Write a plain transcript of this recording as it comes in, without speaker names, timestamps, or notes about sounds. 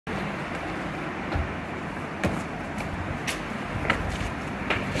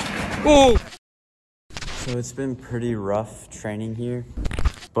Oh! So it's been pretty rough training here,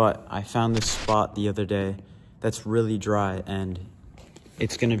 but I found this spot the other day that's really dry, and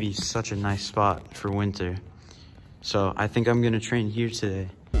it's gonna be such a nice spot for winter. So I think I'm gonna train here today.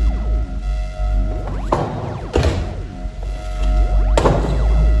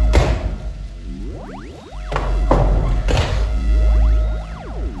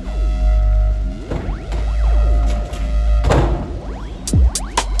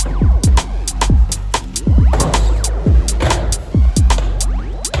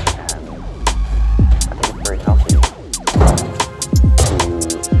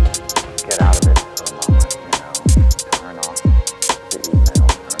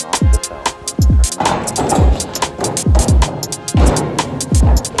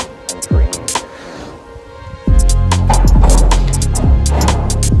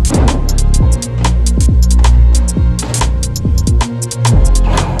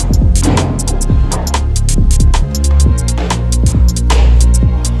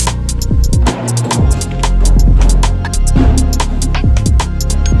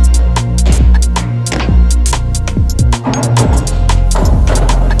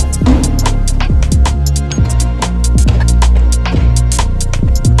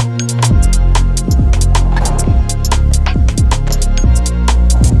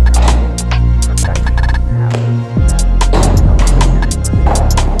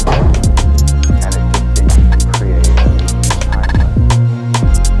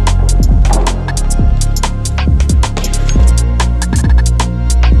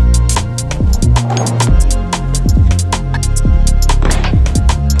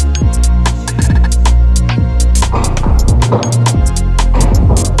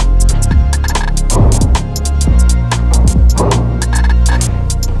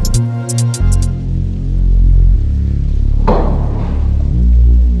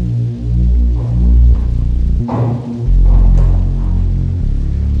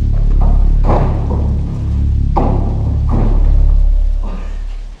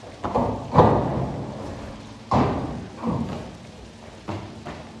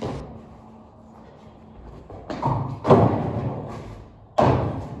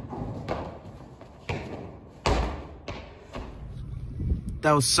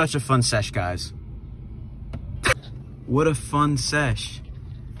 That was such a fun sesh, guys. What a fun sesh.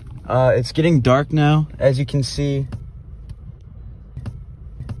 It's getting dark now, as you can see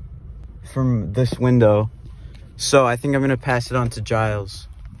from this window. So I think I'm gonna pass it on to Giles.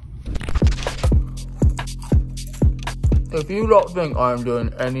 If you lot think I'm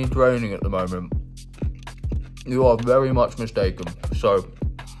doing any training at the moment, you are very much mistaken. So,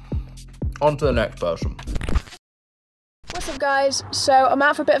 on to the next person. What's up guys, so I'm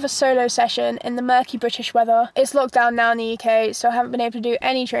out for a bit of a solo session in the murky British weather. It's lockdown now in the UK, so I haven't been able to do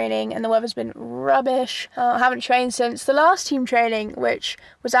any training and the weather's been rubbish. I haven't trained since the last team training, which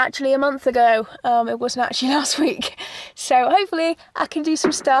was actually a month ago. It wasn't actually last week. So hopefully I can do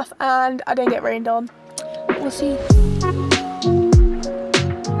some stuff and I don't get rained on. We'll see.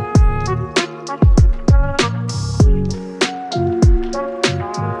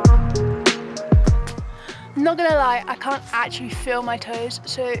 Not gonna lie, I can't actually feel my toes,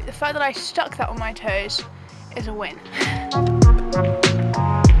 so the fact that I stuck that on my toes is a win.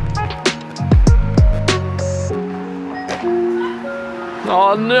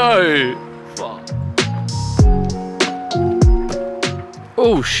 Oh no! Fuck.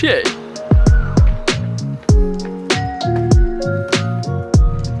 Oh shit!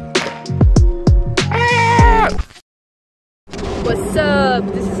 What's up?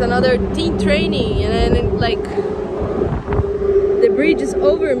 This is another team training, and then like the bridge is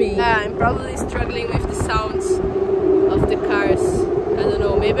over me. Yeah, I'm probably struggling with the sounds of the cars. I don't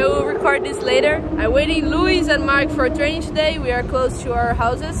know, maybe I will record this later. I'm waiting Luis and Mark for training today. We are close to our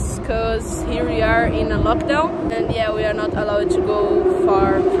houses because here we are in a lockdown, and yeah, we are not allowed to go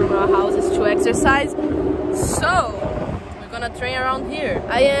far from our houses to exercise. So we're gonna train around here.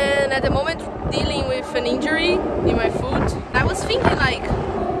 I am at the moment dealing with an injury in my foot. I was thinking like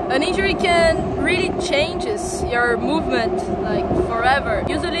an injury can really changes your movement like forever.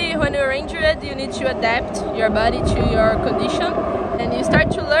 Usually when you're injured you need to adapt your body to your condition, and you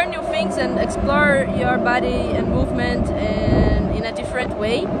start to learn new things and explore your body and movement and in a different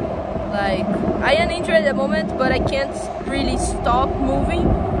way. Like I am injured at the moment, but I can't really stop moving,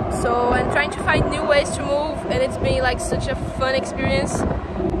 so I'm trying to find new ways to move, and it's been like such a fun experience.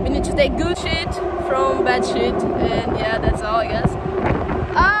 We need to take good shit from bad shit, and yeah, that's all I guess.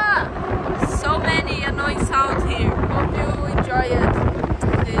 So many annoying sounds here. Hope you enjoy it,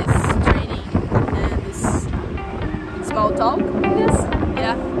 this training and this small talk, I guess.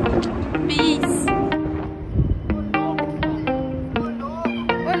 Yeah.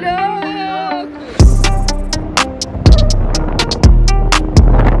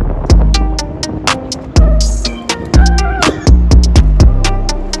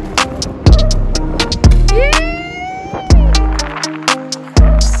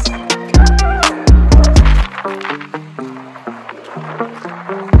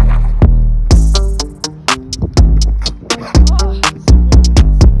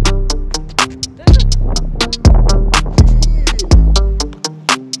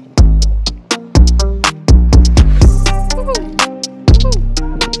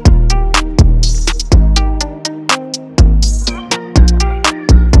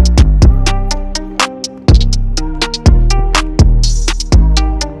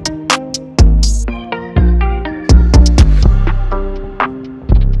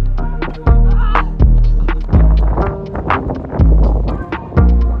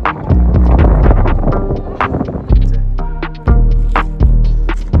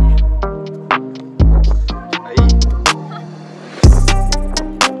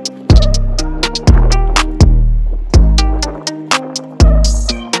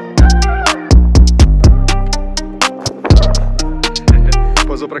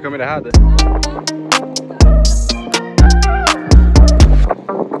 Posou pra câmera errada?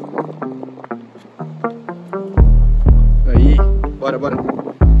 Aí, bora, bora.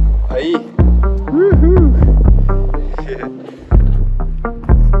 Aí. Uhul.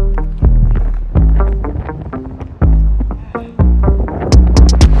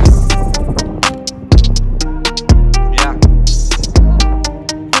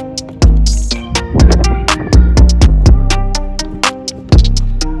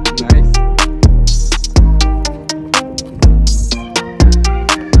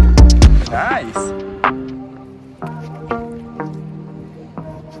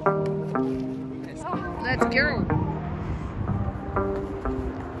 Let's go.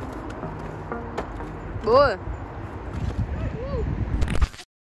 Boa.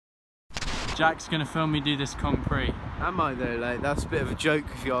 Jack's gonna film me do this concrete. Am I though? Like, that's a bit of a joke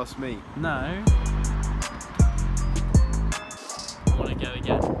if you ask me. No. I wanna go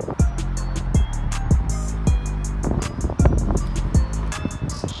again.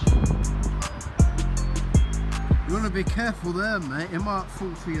 You want to be careful there, mate. It might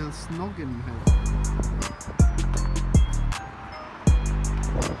fall through your snogging head.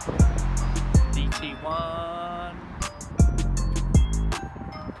 DT1.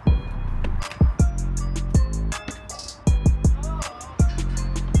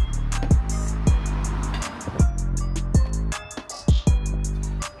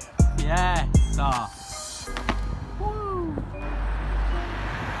 Yes. Woo.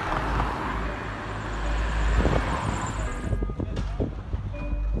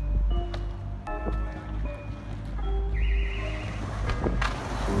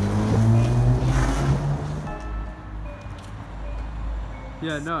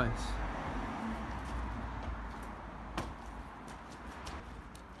 Yeah, nice.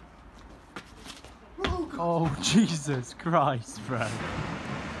 Oh, Jesus Christ, bro. That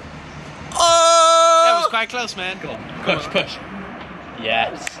was quite close, man. Go on. Push, push.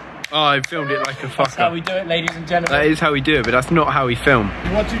 Yes. Oh, I filmed it like a fucker. That's how we do it, ladies and gentlemen. That is how we do it, but that's not how we film.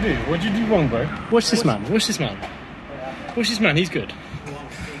 What you do? What did you do wrong, bro? Watch this man. Watch this man. Watch this man. He's good.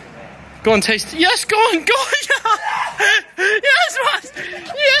 Go on, taste. Yes, go on, go on. Yes, man.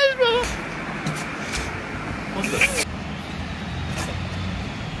 Yes, man. What's this?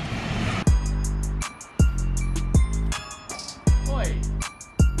 Oi.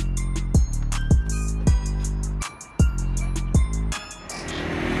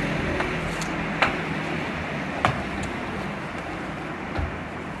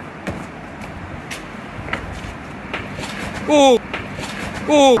 Oh!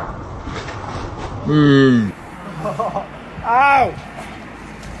 Oh! Ow!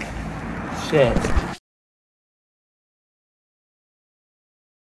 Shit.